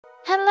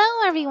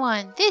Hello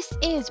everyone, this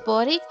is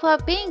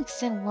Boricua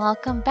Binks and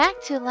welcome back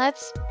to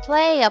Let's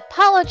Play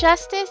Apollo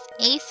Justice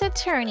Ace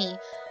Attorney.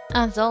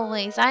 As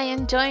always, I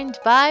am joined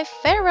by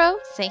Pharaoh.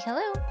 Say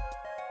hello.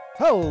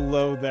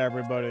 Hello there,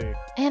 everybody.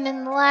 And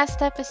in the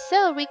last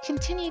episode, we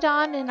continued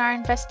on in our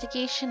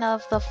investigation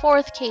of the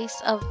fourth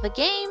case of the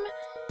game.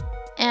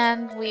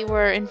 And we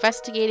were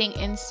investigating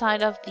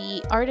inside of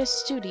the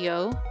artist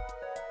studio.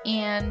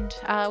 And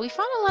we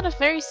found a lot of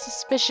very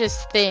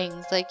suspicious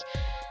things. Like,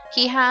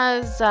 he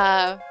has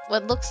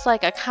what looks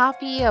like a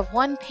copy of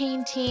one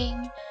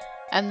painting,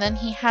 and then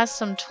he has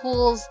some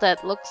tools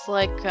that looks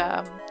like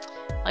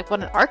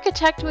what an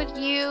architect would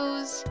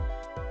use,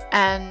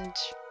 and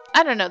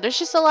I don't know, there's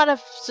just a lot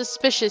of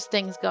suspicious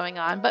things going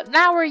on. But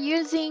now we're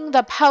using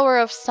the power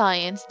of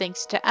science,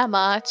 thanks to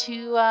Emma,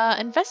 to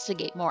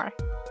investigate more.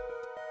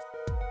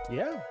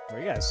 Yeah,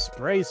 we gotta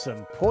spray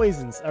some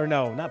poisons, or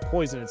no, not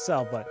poison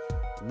itself, but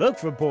look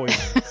for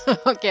poison.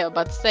 Okay, I'm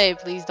about to say,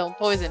 please don't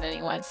poison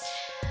anyone.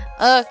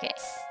 Okay,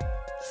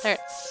 start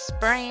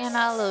spraying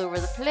all over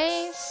the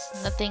place.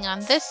 Nothing on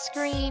this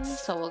screen,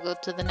 so we'll go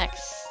to the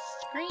next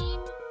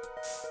screen.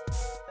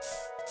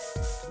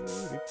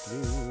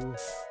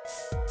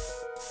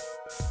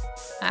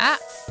 Ah,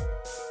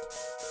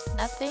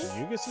 nothing. Did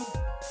you get some?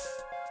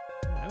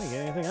 I didn't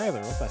get anything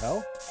either. What the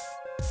hell?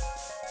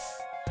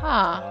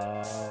 Huh.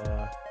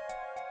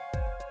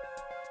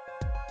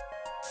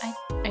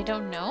 I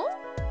don't know.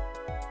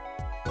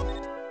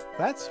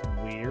 That's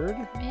weird.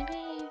 Maybe.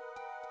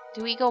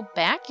 Do we go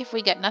back if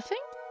we get nothing?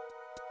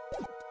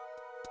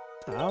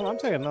 I'm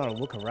taking another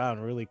look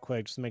around really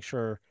quick just to make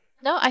sure.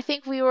 No, I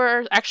think we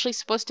were actually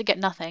supposed to get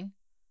nothing.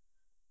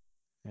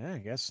 Yeah, I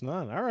guess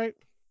not. All right.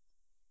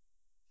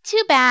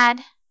 Too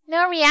bad.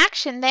 No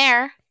reaction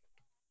there.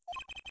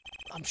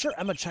 I'm sure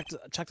Emma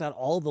checked out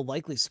all the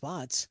likely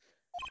spots.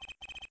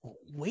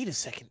 Wait a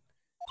second.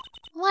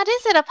 What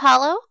is it,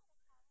 Apollo?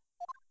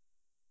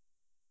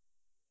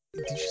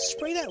 Did you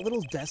spray that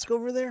little desk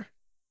over there?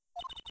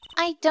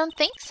 I don't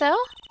think so.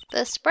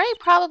 The spray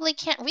probably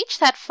can't reach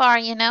that far,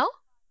 you know?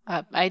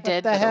 I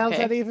did, What the hell okay.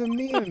 does that even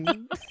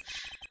mean?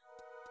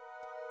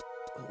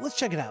 Let's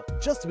check it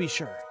out, just to be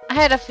sure. I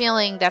had a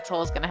feeling that's what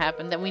was going to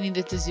happen, that we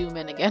needed to zoom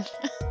in again.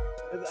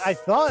 I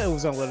thought it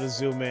was going to let us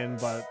zoom in,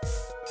 but...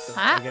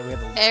 Ah, again, we had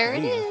to there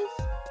it leave. is.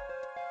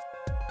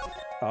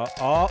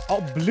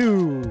 Oh,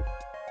 blue.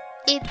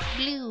 It's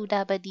blue,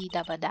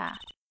 dabba-dee-dabba-da.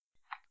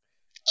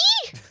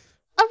 Eee!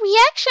 A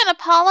reaction,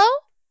 Apollo!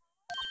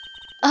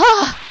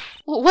 Ugh!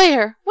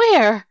 Where?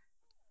 Where?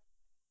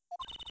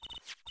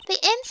 The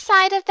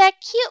inside of that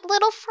cute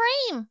little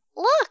frame!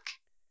 Look!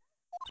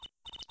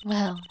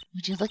 Well,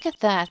 would you look at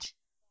that?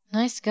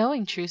 Nice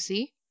going,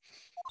 Trucy.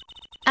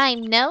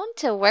 I'm known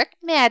to work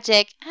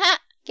magic. Ha!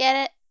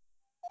 Get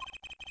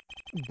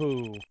it?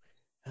 Boo.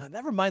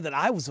 Never mind that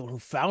I was the one who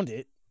found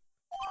it.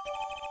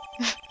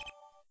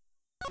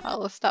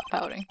 Apollo, stop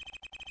pouting.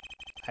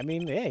 I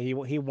mean, yeah,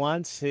 he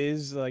wants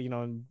his,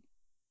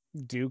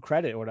 due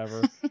credit or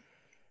whatever.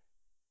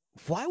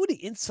 Why would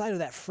the inside of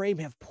that frame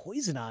have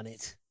poison on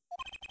it?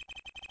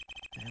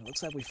 And it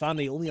looks like we found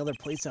the only other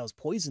place that was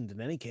poisoned in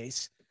any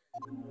case.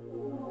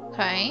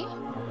 Okay.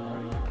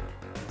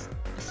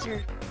 Is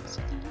there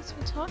something else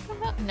we're talking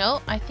about?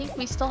 No, I think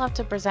we still have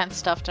to present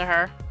stuff to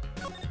her.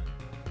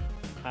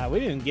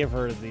 We didn't give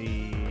her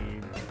the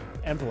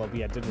envelope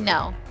yet, did we?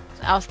 No.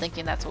 I was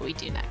thinking that's what we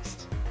do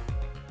next.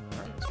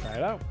 Alright, let's try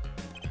it out.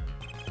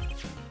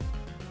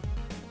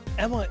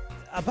 Emma,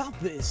 about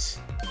this.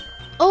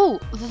 Oh,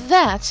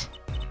 that!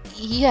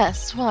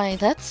 Yes, why,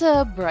 that's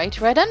a bright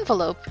red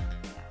envelope.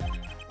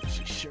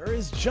 She sure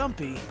is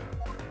jumpy.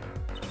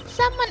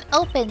 Someone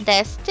opened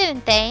this,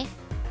 didn't they?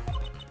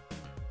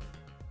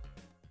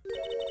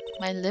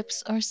 My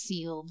lips are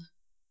sealed.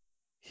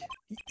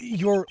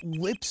 Your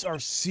lips are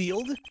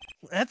sealed?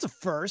 That's a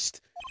first.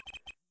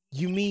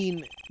 You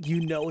mean you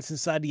know what's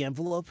inside the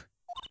envelope?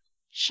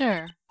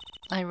 Sure.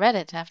 I read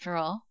it, after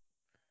all.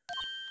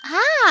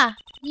 Ah!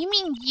 You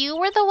mean you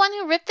were the one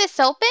who ripped this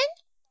open?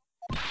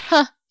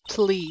 Huh,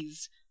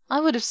 please.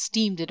 I would have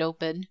steamed it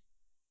open.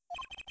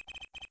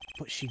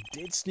 But she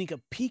did sneak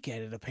a peek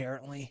at it,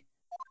 apparently.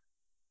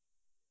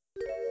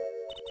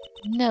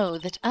 Know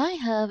that I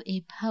have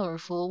a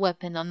powerful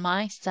weapon on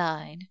my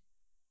side.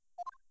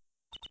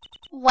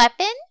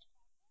 Weapon?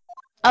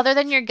 Other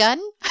than your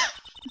gun?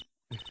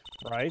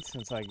 Right?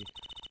 It's like,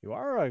 you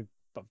are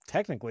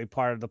technically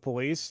part of the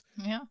police.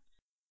 Yeah.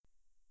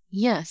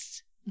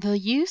 Yes, the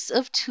use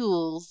of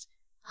tools.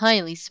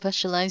 Highly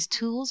specialized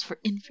tools for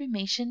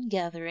information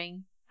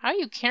gathering. How are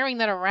you carrying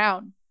that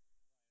around?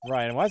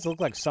 Right, and why does it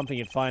look like something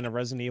you'd find in a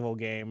Resident Evil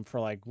game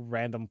for, like,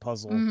 random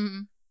puzzle?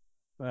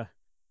 Mm-hmm.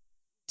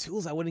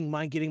 Tools I wouldn't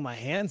mind getting my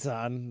hands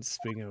on,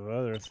 speaking of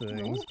other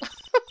things.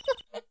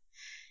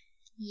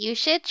 You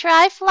should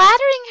try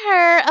flattering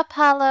her,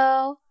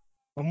 Apollo.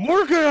 I'm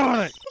working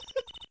on it!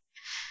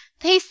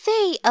 They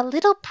say a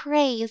little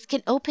praise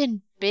can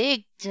open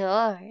big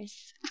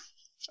doors.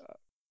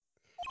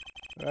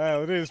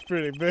 Well, it is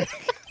pretty big.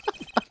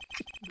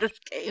 This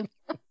game.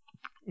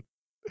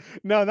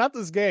 No, not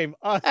this game.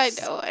 Us. I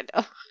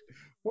know.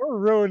 We're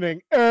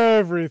ruining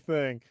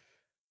everything.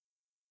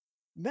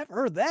 Never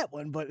heard that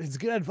one, but it's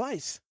good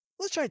advice.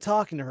 Let's try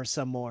talking to her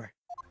some more.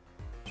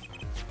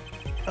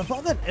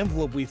 About that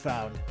envelope we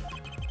found,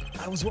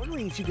 I was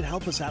wondering if you could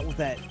help us out with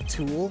that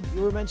tool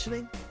you were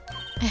mentioning?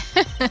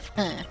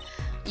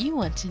 You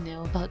want to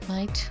know about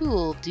my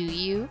tool, do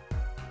you?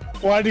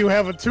 Why do you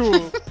have a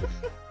tool?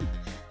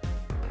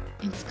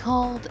 It's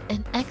called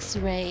an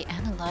X-ray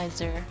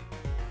analyzer.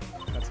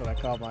 That's what I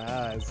call my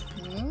eyes.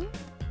 Hmm?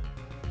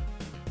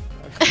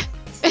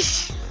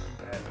 It's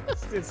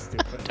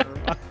stupid. Never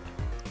mind.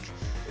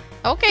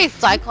 Okay,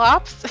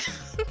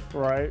 Cyclops.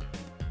 Right.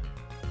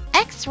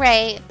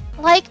 X-ray?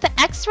 Like the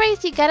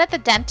X-rays you get at the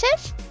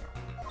dentist?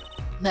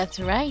 That's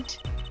right.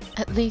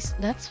 At least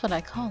that's what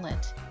I call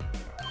it.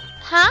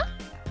 Huh?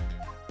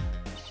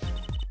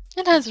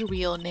 It has a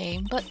real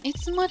name, but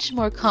it's much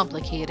more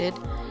complicated.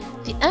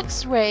 The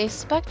X-ray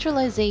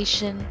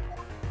spectralization...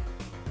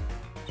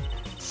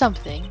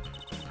 something.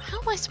 How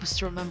am I supposed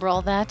to remember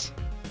all that?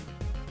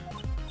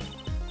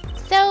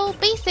 So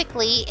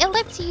basically, it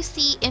lets you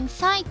see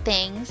inside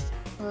things,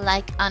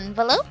 like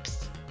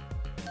envelopes.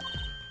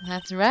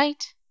 That's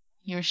right.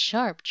 You're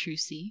sharp,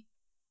 Trucy.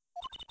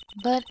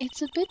 But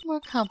it's a bit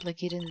more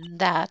complicated than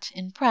that,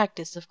 in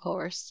practice, of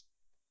course.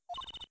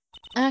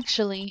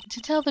 Actually, to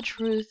tell the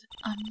truth,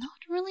 I'm not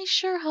really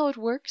sure how it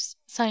works,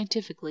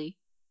 scientifically.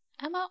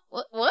 Emma,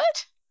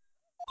 what?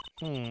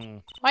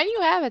 Why do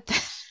you have it then?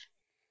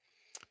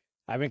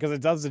 I mean, because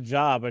it does the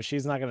job, but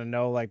she's not going to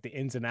know, like, the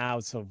ins and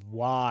outs of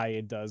why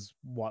it does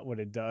what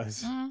it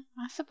does. I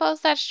suppose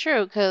that's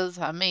true, because,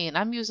 I mean,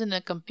 I'm using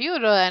a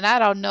computer and I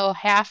don't know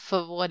half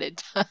of what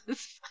it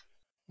does.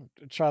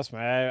 Trust me,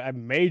 I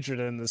majored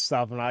in this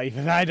stuff, and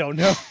I don't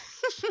know.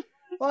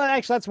 Well,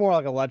 actually, that's more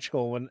like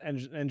electrical and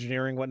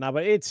engineering, whatnot.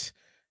 But it's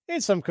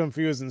some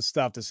confusing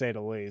stuff to say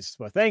the least.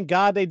 But thank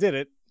God they did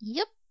it.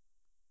 Yep.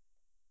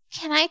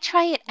 Can I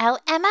try it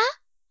out, Emma?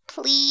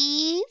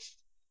 Please?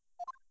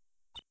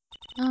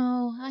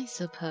 Oh, I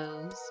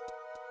suppose.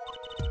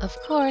 Of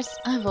course,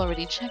 I've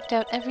already checked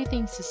out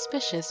everything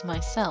suspicious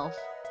myself.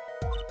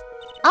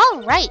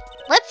 All right,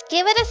 let's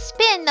give it a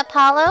spin,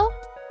 Apollo.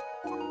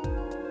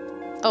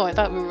 Oh, I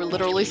thought we were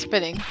literally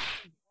spinning.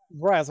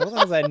 Right, I was like, what the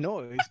hell's that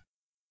noise?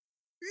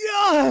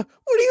 Yeah!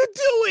 What are you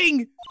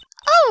doing?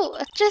 Oh,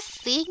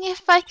 just seeing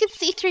if I could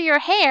see through your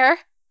hair.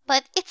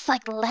 But it's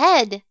like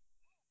lead.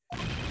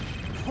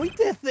 Point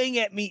that thing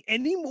at me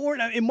anymore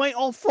and it might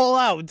all fall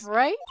out.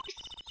 Right?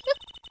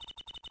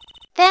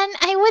 Then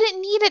I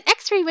wouldn't need an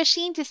X-ray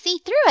machine to see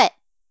through it.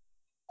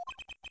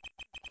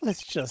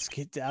 Let's just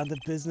get down to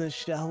business,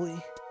 shall we?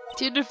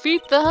 To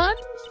defeat the Huns?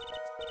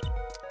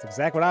 That's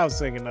exactly what I was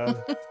thinking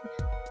of.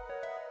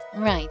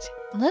 Right.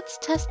 Let's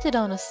test it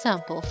on a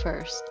sample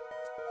first.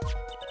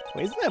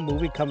 Wait, isn't that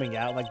movie coming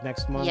out like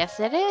next month? Yes,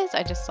 it is.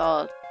 I just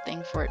saw a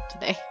thing for it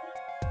today.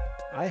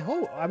 I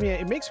hope. I mean,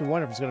 it makes me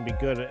wonder if it's going to be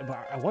good.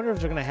 But I wonder if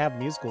they're going to have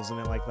musicals in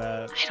it like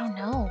that. I don't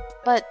know.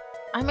 But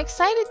I'm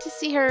excited to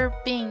see her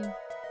being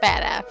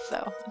badass,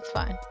 so it's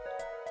fine.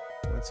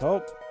 Let's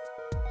hope.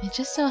 It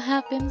just so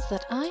happens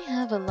that I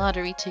have a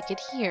lottery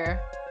ticket here.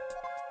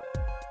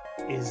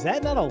 Is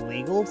that not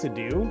illegal to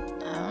do?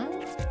 I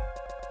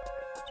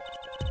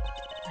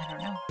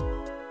don't know.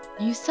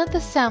 You set the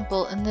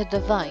sample in the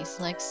device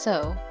like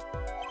so.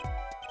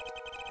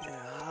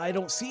 I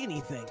don't see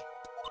anything.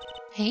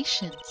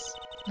 Patience.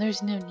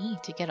 There's no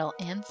need to get all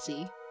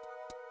antsy.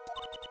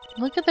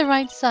 Look at the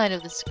right side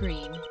of the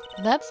screen.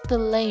 That's the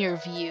layer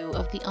view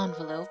of the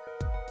envelope.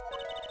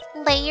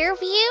 Layer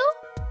view?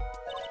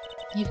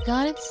 You've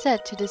got it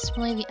set to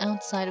display the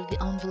outside of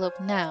the envelope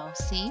now,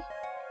 see?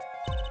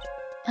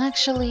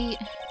 Actually,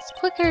 it's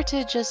quicker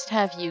to just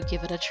have you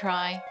give it a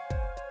try.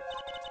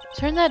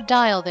 Turn that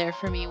dial there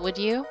for me, would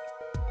you?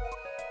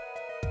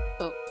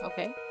 Oh,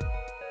 okay.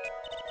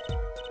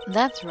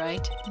 That's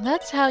right.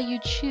 That's how you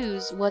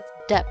choose what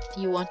depth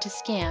you want to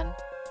scan.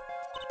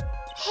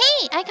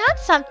 Hey, I got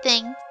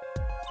something!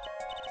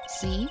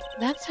 See?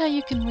 That's how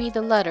you can read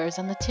the letters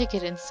on the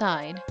ticket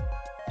inside.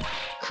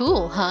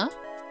 Cool, huh?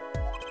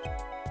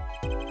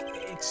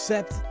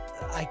 Except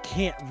I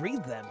can't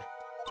read them.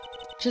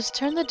 Just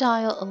turn the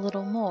dial a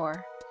little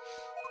more.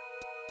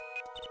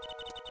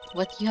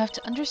 What you have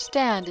to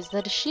understand is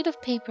that a sheet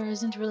of paper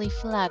isn't really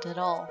flat at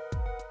all.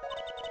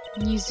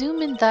 When you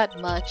zoom in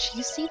that much,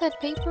 you see that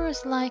paper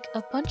is like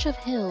a bunch of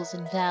hills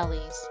and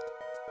valleys.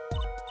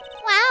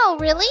 Wow,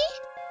 really?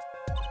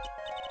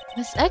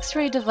 This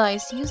X-ray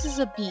device uses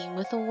a beam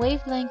with a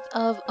wavelength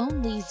of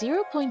only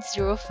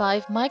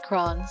 0.05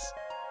 microns.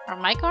 Are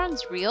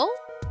microns real?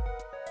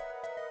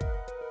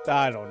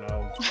 I don't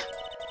know.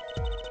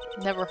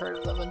 Never heard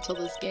of them until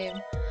this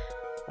game.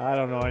 I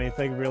don't know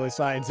anything really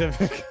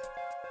scientific.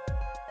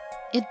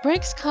 It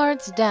breaks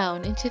cards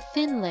down into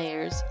thin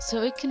layers,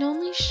 so it can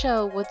only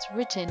show what's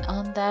written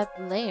on that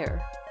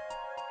layer.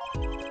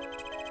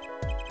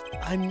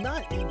 I'm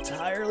not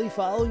entirely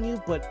following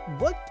you, but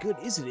what good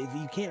is it if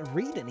you can't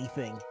read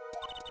anything?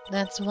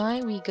 That's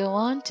why we go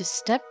on to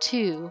step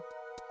 2.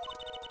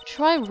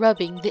 try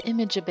rubbing the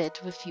image a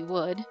bit if you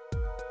would.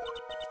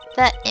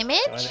 The image?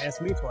 Don't have to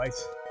ask me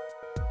twice.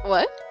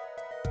 What?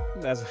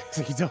 That's,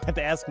 you don't have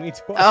to ask me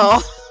twice.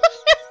 Oh.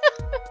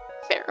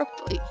 Pharaoh,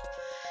 please.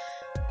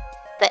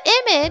 The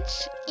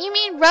image? You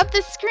mean rub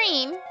the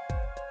screen?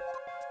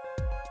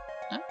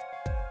 Huh?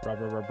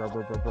 Rub.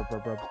 Rubber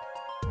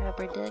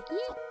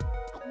ducky.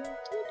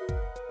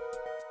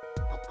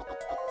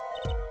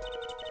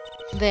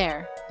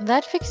 There.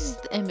 That fixes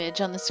the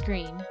image on the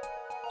screen.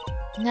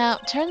 Now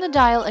turn the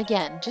dial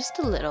again, just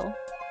a little.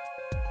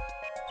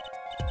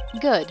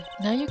 Good.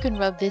 Now you can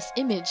rub this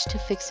image to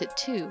fix it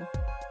too.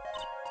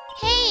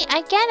 Hey,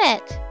 I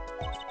get it.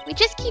 We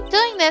just keep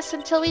doing this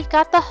until we've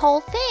got the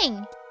whole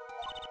thing.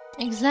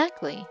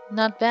 Exactly.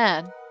 Not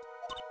bad.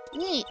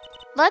 Neat.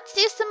 Let's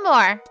do some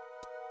more.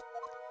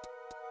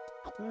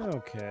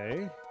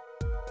 Okay.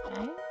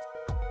 Okay.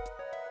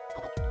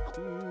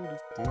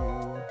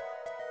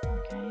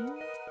 Okay.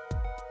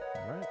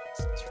 Alright,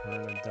 let's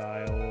turn the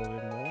dial a little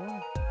bit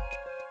more.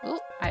 Oh,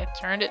 I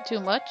turned it too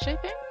much, I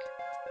think.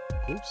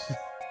 Oops.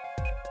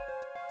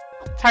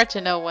 It's hard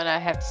to know when I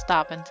have to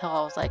stop until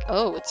I was like,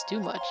 oh, it's too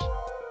much.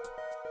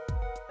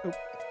 Oop.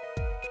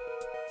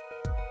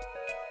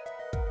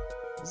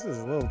 This is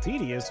a little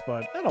tedious,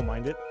 but I don't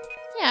mind it.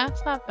 Yeah,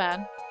 it's not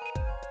bad.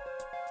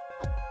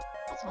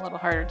 It's a little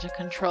harder to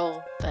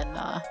control than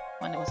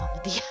when it was on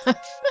the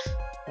DS.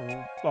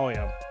 Oh,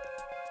 yeah.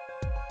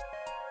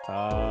 Come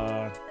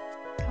on.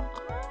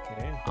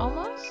 Okay.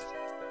 Almost?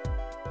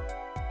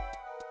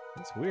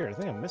 That's weird. I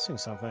think I'm missing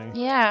something.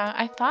 Yeah,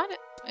 I thought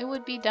it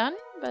would be done,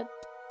 but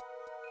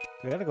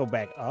We gotta go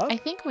back up? I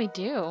think we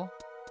do.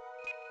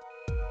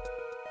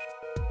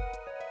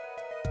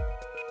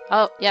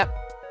 Oh, yep.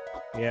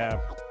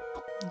 Yeah.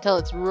 Until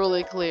it's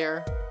really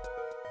clear.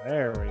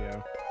 There we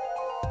go.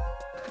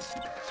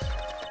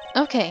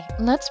 Okay,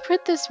 let's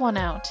print this one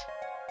out.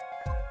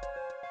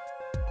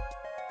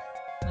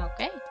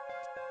 Okay.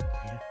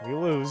 Yeah, we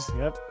lose.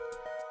 Yep.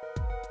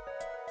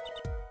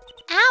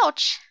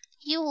 Ouch!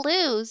 You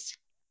lose.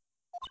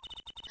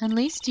 At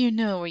least you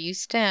know where you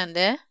stand,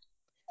 eh?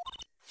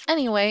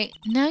 Anyway,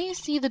 now you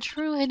see the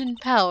true hidden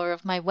power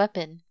of my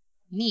weapon.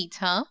 Neat,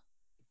 huh?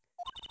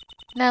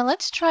 Now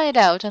let's try it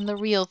out on the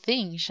real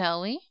thing,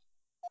 shall we?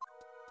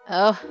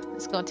 Oh,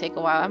 it's gonna take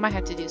a while. I might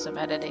have to do some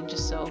editing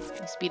just so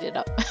I speed it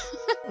up.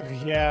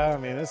 Yeah, I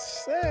mean,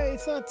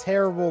 it's not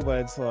terrible, but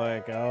it's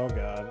like, oh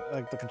god.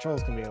 Like, the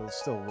controls can be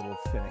still a little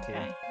finicky.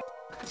 Okay.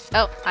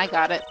 Oh, I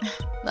got it.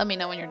 Let me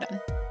know when you're done.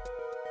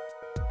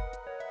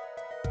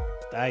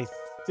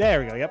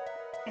 There we go, yep.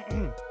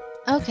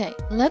 Okay,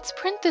 let's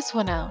print this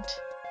one out.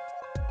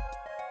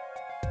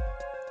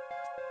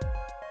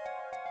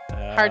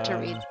 Hard to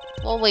read.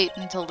 We'll wait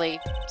until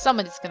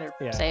somebody's gonna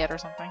say it or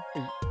something.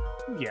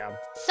 Yeah.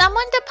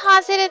 Someone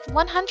deposited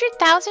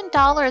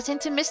 $100,000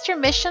 into Mr.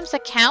 Misham's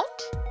account?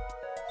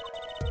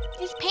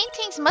 His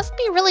paintings must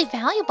be really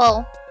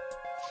valuable.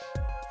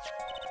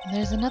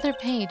 There's another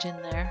page in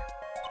there.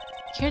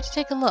 Care to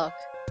take a look?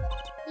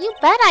 You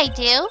bet I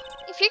do.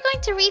 If you're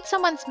going to read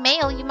someone's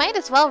mail, you might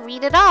as well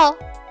read it all.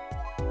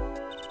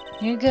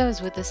 Here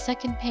goes with the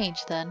second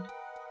page, then.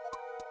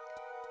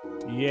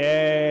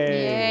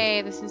 Yay!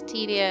 Yay, this is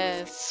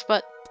tedious,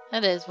 but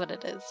it is what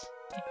it is.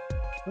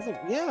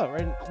 Yeah,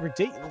 right.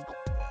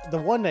 The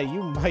one that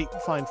you might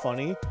find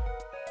funny,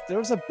 there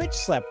was a bitch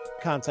slap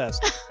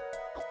contest.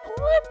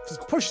 What?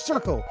 Just push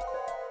circle.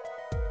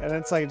 And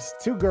it's like, it's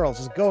two girls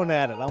just going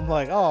at it. I'm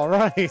like, all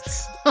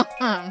right.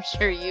 I'm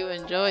sure you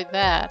enjoyed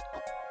that.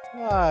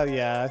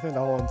 Yeah, I think the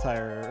whole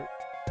entire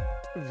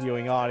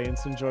viewing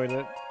audience enjoyed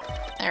it.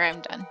 There,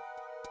 I'm done.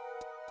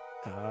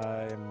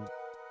 I'm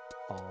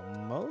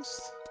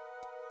almost.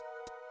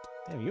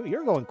 Damn,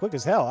 you're going quick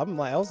as hell.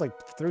 I was like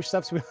 3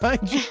 steps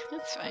behind you.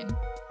 That's fine.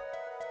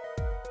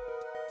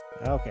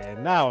 Okay,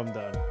 now I'm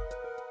done.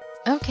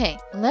 Okay,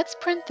 let's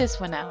print this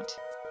one out.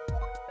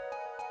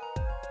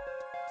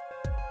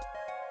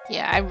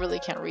 Yeah, I really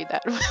can't read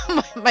that.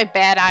 my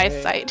bad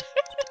eyesight.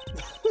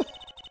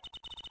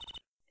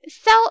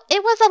 So,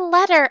 it was a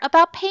letter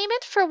about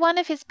payment for one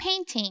of his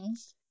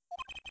paintings.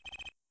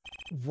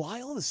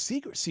 Why all the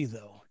secrecy,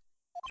 though?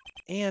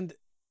 And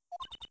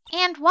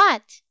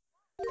what?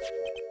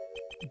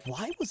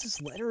 Why was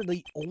this letter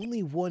the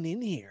only one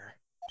in here?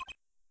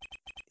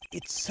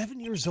 It's 7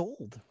 years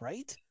old,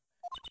 right?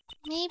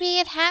 Maybe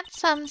it had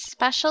some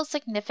special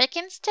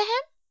significance to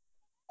him?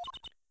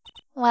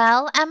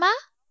 Well, Emma?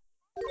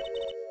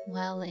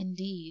 Well,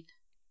 indeed.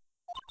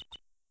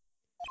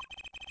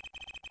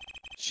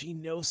 She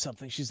knows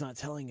something she's not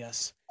telling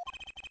us.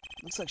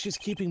 Looks like she's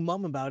keeping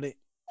mum about it.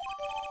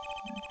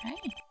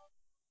 Okay.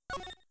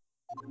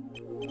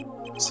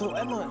 So,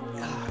 Emma,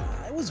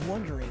 I was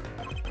wondering,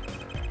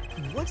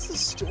 what's the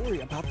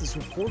story about this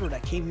reporter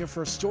that came here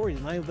for a story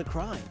the night of the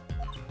crime?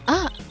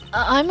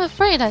 I'm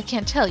afraid I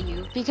can't tell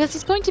you, because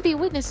he's going to be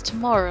witness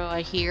tomorrow,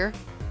 I hear.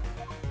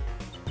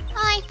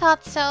 I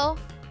thought so.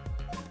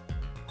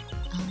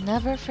 I'll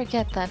never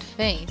forget that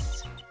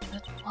face.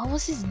 But what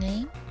was his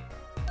name?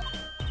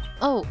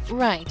 Oh,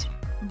 right.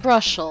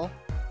 Brushel.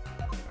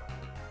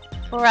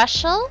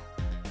 Russell?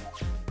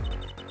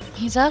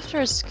 He's after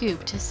a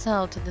scoop to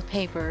sell to the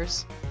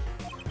papers.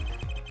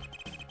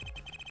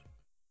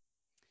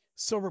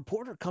 So a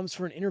reporter comes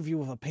for an interview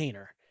with a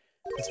painter.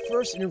 His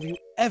first interview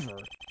ever,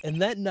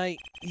 and that night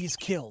he's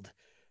killed.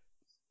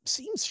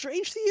 Seems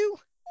strange to you?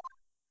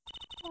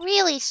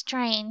 Really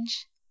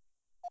strange.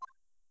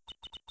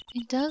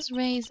 It does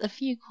raise a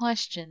few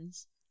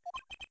questions.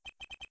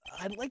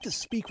 I'd like to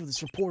speak with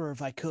this reporter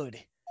if I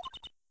could.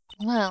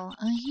 Well,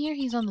 I hear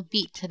he's on the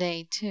beat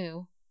today,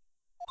 too.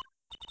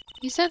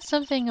 He said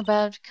something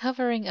about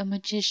covering a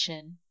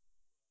magician.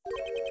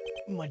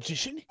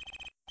 Magician?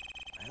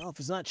 Well, if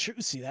it's not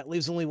Trucy, that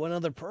leaves only one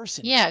other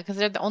person. Yeah, because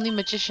they're the only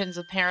magicians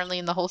apparently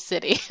in the whole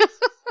city.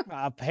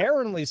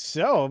 Apparently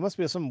so. It must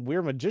be some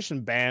weird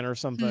magician ban or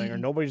something, or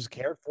nobody just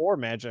cared for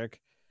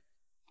magic.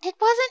 It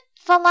wasn't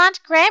Volant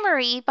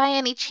Gramarye by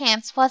any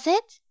chance, was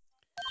it?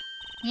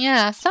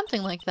 Yeah,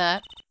 something like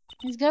that.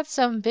 He's got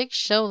some big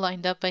show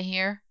lined up, I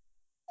hear.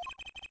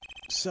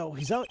 So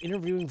he's out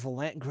interviewing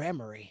Volant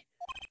Gramarye.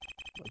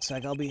 Looks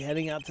like I'll be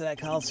heading out to that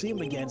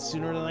Coliseum again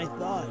sooner than I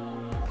thought.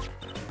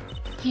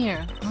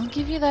 Here, I'll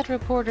give you that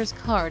reporter's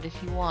card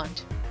if you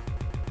want.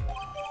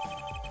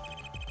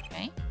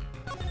 Okay.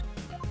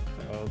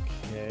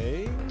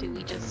 Okay. Do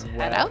we just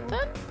head out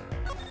then?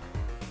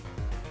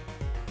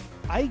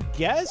 I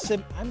guess.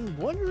 I'm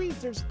wondering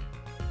if there's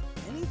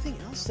anything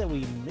else that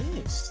we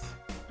missed.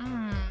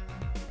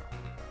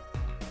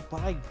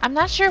 But I'm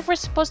not sure if we're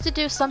supposed to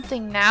do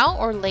something now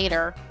or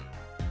later.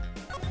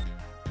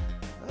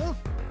 Well,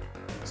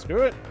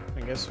 screw it.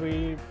 I guess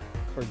we're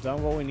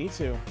done what we need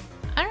to.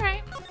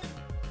 Alright.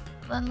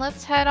 Then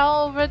let's head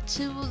all over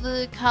to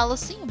the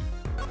Coliseum.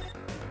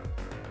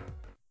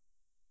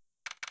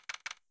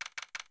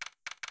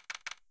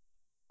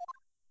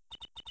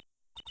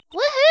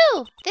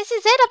 Woohoo! This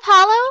is it,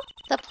 Apollo!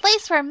 The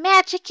place where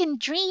magic and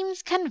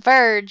dreams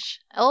converge.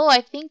 Oh,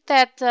 I think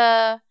that,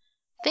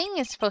 thing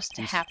is supposed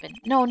to happen.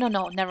 No,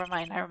 never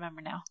mind. I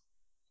remember now.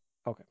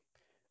 Okay.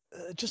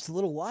 Just a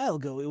little while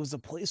ago, it was a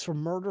place where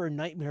murder and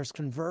nightmares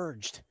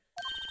converged.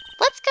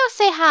 Let's go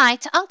say hi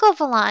to Uncle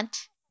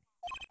Volant.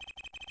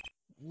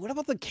 What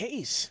about the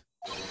case?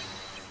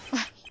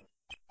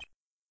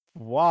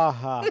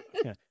 Waha.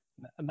 Yeah,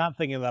 I'm not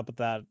thinking about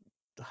that.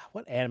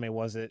 What anime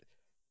was it?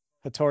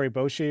 Hattori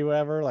Boshi,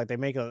 whatever. Like they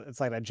make it's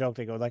like that joke.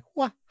 They go like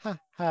wah ha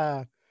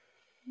ha.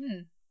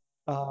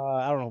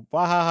 I don't know.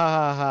 Wah ha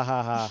ha ha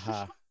ha ha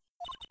ha.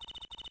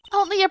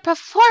 Only a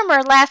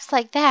performer laughs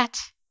like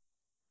that.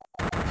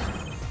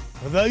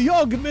 The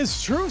young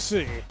Miss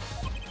Trucy.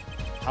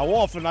 How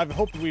often I've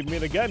hoped we'd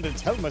meet again to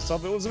tell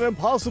myself it was an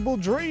impossible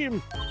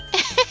dream.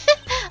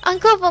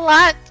 Uncle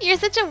Volant, you're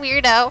such a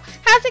weirdo.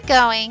 How's it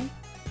going?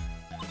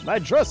 I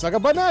dress like a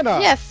banana.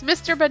 Yes,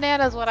 Mr.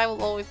 Banana is what I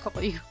will always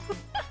call you.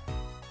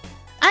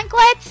 I'm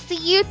glad to see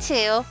you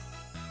too.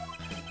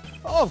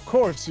 Of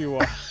course you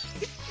are.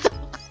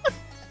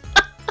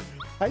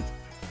 I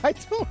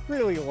don't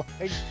really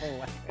like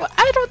Volant. Well,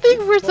 I don't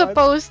think we're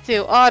supposed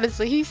to,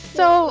 honestly. He's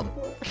so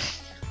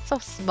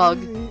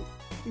smug.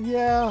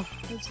 Yeah,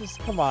 it's just,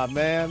 come on,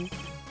 man.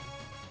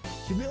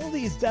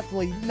 Humility is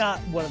definitely not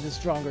one of his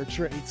stronger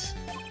traits.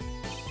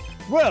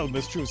 Well,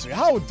 Miss Trucy,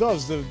 how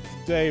does the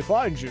day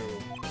find you?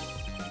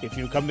 If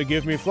you come to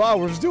give me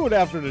flowers, do it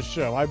after the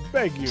show, I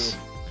beg you.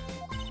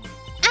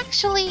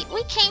 Actually,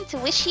 we came to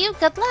wish you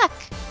good luck.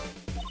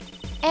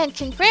 And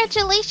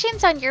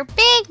congratulations on your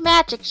big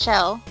magic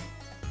show.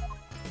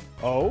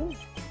 Oh?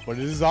 But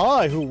it is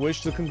I who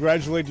wish to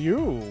congratulate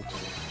you.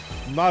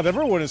 Not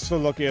everyone is so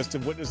lucky as to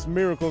witness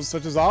miracles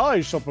such as I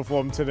shall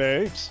perform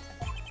today.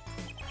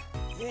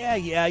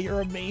 Yeah,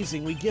 you're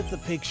amazing. We get the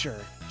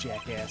picture,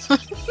 jackass.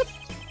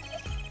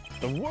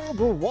 The world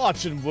will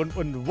watch in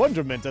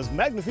wonderment as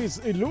Magnifi's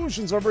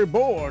illusions are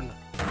reborn.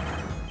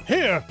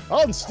 Here,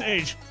 on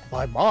stage,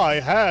 by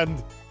my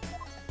hand.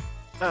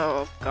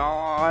 Oh,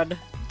 God.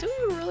 Do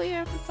we really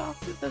have to talk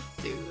to this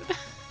dude? What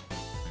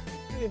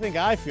do you think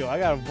I feel? I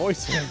gotta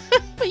voice him.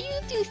 But you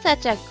do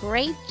such a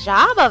great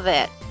job of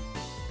it.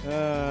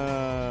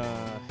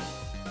 I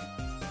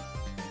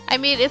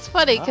mean, it's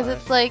funny because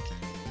it's like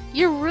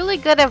you're really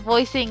good at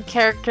voicing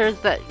characters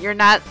that you're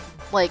not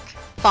like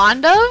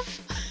fond of,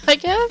 I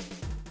guess.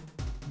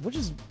 Which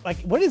is like,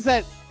 what is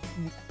that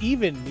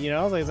even? You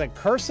know, like, is that a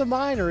curse of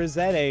mine or is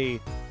that a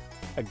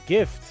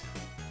gift?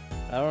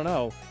 I don't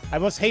know. I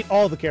must hate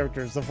all the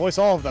characters to voice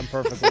all of them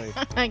perfectly.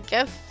 I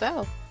guess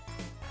so.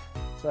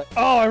 It's like,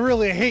 oh, I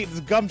really hate this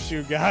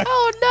Gumshoe guy.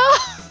 Oh no!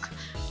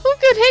 Who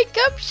could hate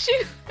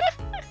Gumshoe?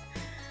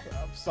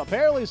 So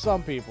apparently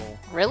some people.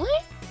 Really?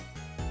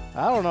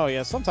 I don't know.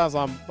 Yeah, sometimes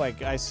I'm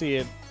like, I see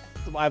it.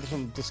 I have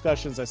some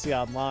discussions I see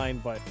online,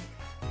 but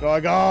they're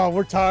like, oh,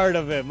 we're tired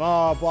of him.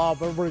 Oh, blah,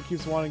 blah. Everybody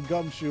keeps wanting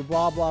Gumshoe.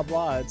 Blah, blah,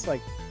 blah. It's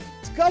like,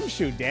 it's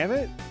Gumshoe, damn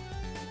it.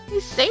 He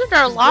saved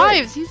our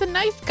lives. He's a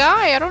nice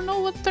guy. I don't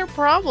know what's their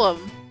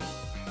problem.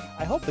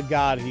 I hope to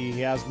God he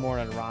has more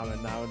than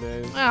ramen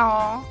nowadays.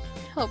 Aw,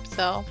 hope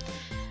so.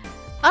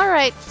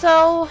 Alright,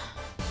 so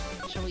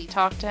shall we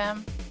talk to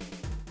him?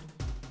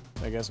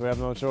 I guess we have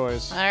no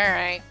choice.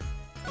 Alright.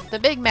 The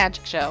big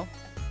magic show.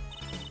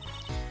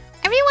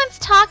 Everyone's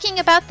talking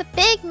about the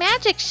big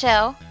magic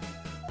show.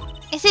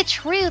 Is it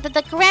true that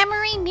the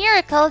Gramarye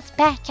Miracle is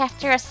back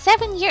after a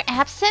 7-year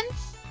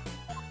absence?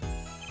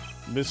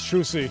 Miss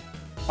Trucy,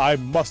 I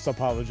must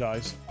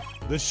apologize.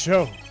 This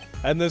show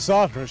and this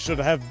honor should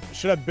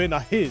have been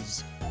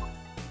his.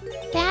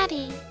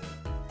 Daddy.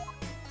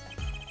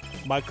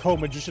 My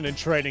co-magician in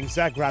training,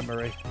 Zach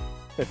Gramarye.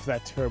 If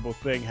that terrible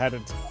thing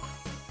hadn't.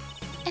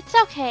 It's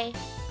okay.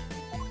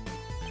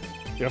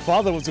 Your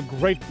father was a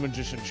great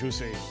magician,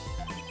 Trucy.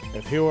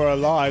 If he were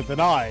alive, then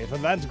I, the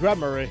Lance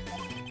Gramarye,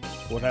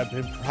 would have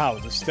been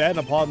proud to stand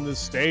upon this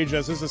stage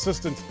as his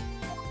assistant.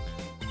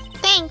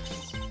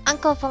 Thanks,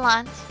 Uncle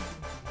Volant.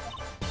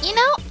 You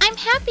know, I'm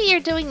happy you're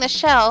doing the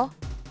show.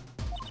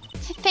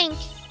 To think,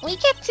 we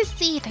get to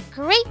see the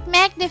great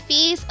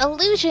Magnifie's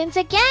illusions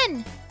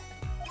again.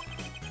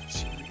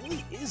 She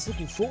really is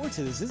looking forward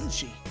to this, isn't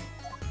she?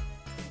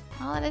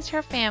 Well, it is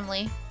her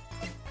family.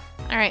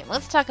 Alright,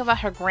 let's talk about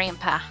her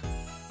grandpa.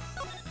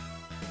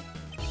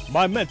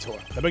 My mentor,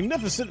 the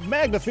magnificent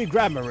Magnifie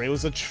Gramarye,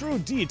 was a true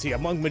deity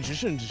among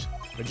magicians.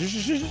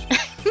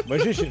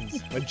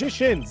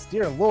 Magicians,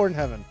 dear Lord in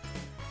heaven.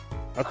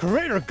 A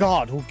creator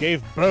god who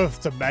gave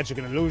birth to magic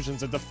and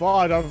illusions and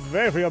defied our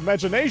very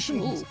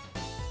imaginations. Ooh.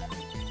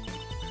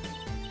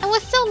 I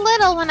was so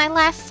little when I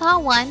last saw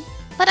one,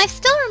 but I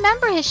still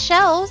remember his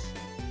shows.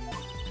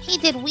 He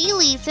did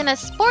wheelies in a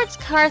sports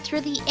car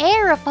through the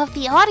air above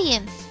the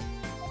audience.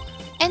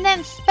 And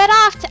then sped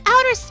off to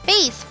outer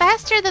space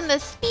faster than the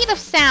speed of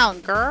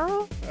sound,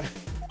 girl.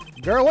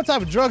 Girl, what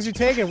type of drugs you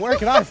taking? Where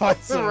can I find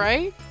some?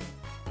 Right?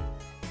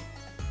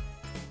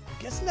 I'm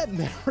guessing that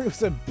memory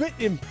was a bit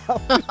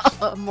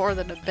imbalanced. More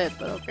than a bit,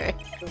 but okay.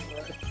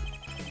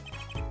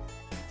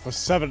 For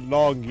 7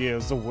 long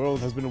years, the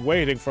world has been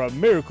waiting for a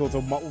miracle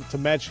to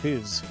match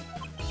his.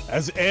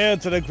 As heir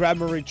to the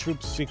Gramarye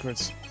Troop's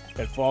secrets,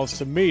 it falls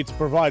to me to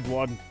provide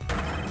one.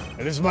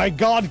 It is my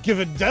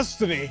God-given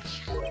destiny.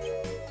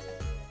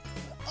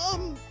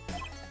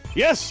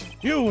 Yes,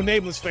 you,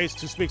 nameless face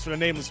who speaks for the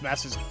nameless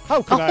masses.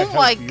 How can I help you?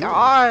 Oh my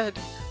god!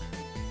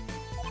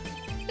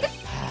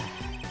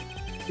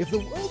 If the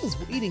world is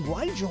waiting,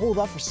 why did you hold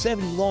off for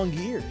 70 long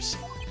years?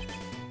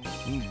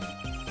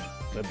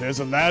 That there's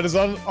a lad is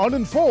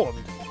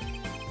uninformed.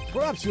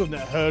 Perhaps you have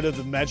not heard of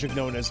the magic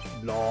known as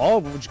law,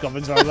 which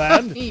governs our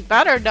land. You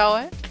better know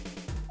it.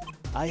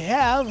 I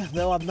have,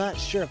 though I'm not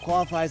sure it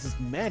qualifies as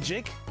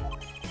magic.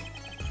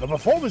 The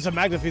performance of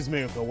Magnifie's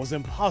miracle was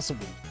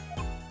impossible.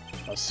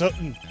 A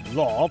certain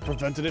law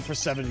prevented it for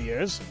 7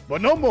 years,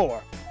 but no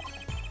more.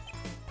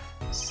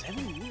 7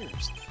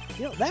 years?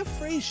 You know, that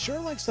phrase sure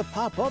likes to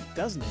pop up,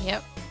 doesn't it?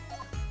 Yep.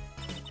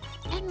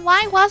 And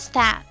why was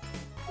that?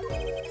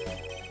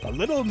 A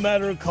little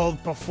matter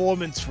called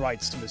performance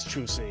rights, Miss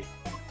Trucy.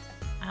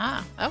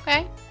 Ah,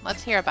 okay.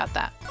 Let's hear about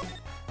that.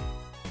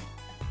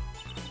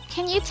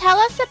 Can you tell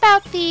us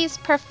about these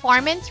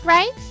performance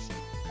rights?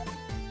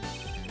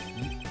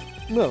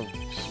 No,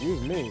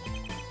 excuse me.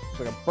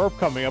 There's like a burp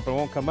coming up and it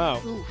won't come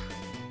out. Oof.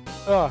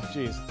 Oh,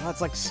 jeez. Oh,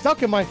 it's like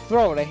stuck in my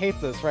throat. I hate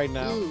this right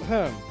now. Ooh.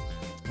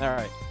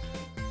 Alright.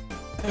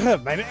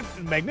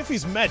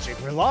 Magnifie's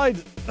magic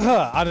relied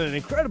on an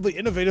incredibly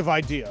innovative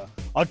idea.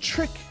 A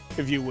trick,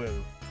 if you will.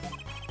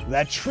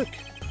 That trick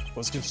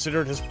was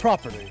considered his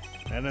property,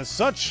 and as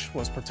such,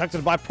 was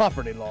protected by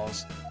property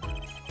laws.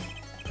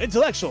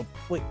 Intellectual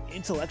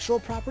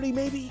property,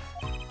 maybe?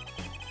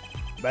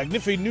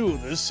 Magnifie knew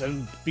this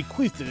and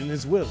bequeathed it in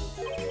his will.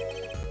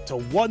 To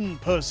one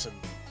person.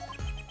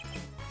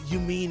 You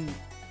mean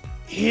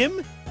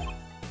him?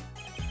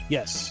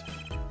 Yes.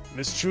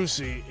 Miss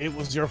Trucy, it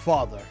was your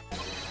father.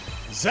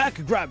 Zach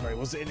Gramarye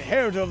was the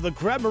inheritor of the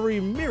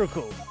Gramarye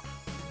Miracle.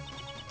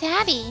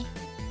 Daddy.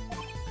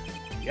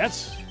 Yet,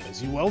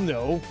 as you well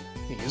know,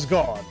 he is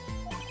gone.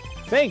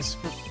 Thanks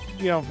for,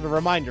 for the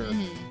reminder.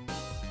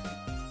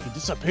 He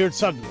disappeared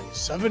suddenly,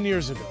 7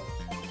 years ago.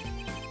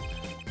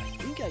 I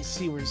think I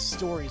see where his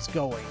story is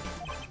going.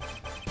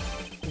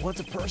 Once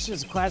a person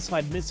is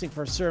classified missing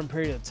for a certain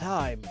period of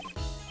time,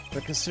 they're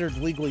considered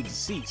legally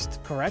deceased,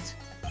 correct?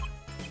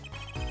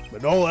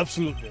 In all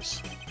absoluteness,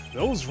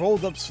 those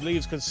rolled-up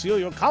sleeves conceal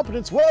your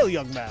competence well,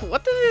 young man.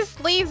 What does his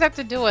sleeves have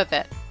to do with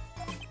it?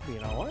 You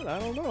know what? I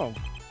don't know.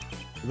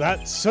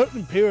 That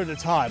certain period of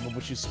time of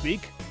which you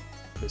speak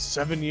is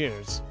 7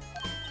 years.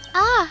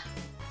 Ah,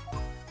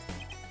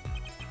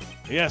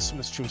 Yes,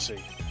 Miss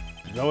Trucy,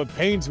 though it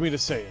pains me to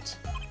say it.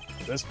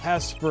 This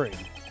past spring,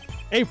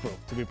 April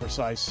to be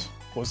precise,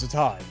 was the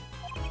time.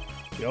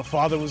 Your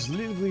father was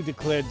legally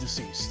declared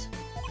deceased.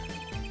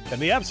 In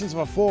the absence of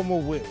a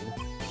formal will,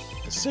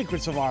 the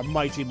secrets of our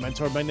mighty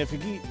mentor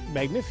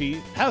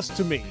Magnifie passed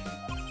to me.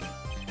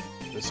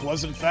 This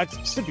was in fact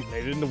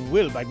stipulated in the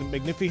will by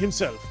Magnifie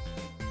himself.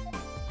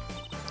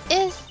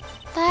 is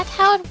that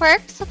how it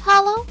works,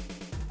 Apollo?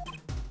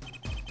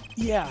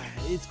 Yeah,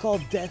 it's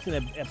called death in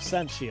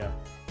absentia.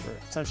 Or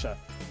absentia.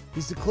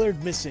 He's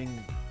declared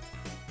missing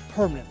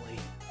permanently.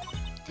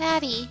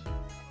 Daddy.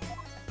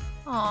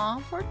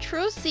 Aw, poor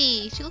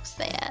Trucy. She looks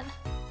sad.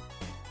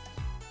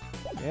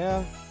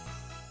 Yeah.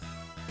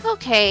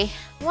 Okay,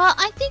 well,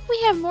 I think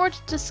we have more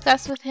to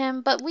discuss with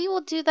him, but we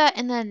will do that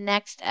in the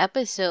next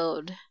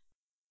episode.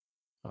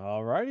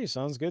 Alrighty,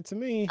 sounds good to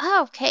me.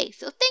 Okay,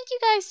 so thank you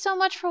guys so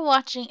much for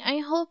watching. I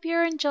hope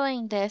you're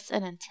enjoying this,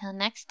 and until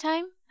next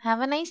time, have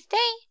a nice day.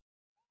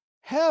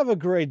 Have a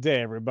great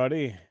day,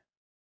 everybody.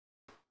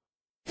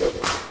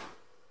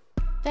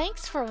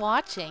 Thanks for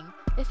watching.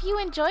 If you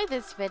enjoyed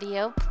this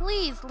video,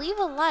 please leave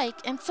a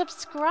like and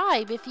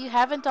subscribe if you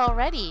haven't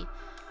already.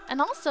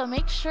 And also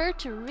make sure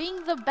to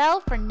ring the bell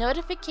for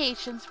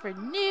notifications for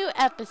new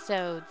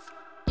episodes.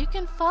 You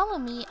can follow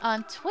me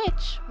on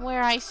Twitch,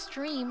 where I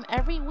stream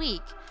every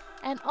week.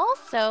 And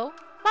also,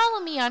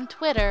 follow me on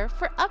Twitter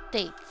for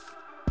updates.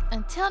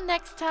 Until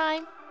next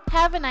time,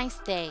 have a nice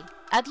day.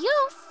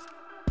 Adios!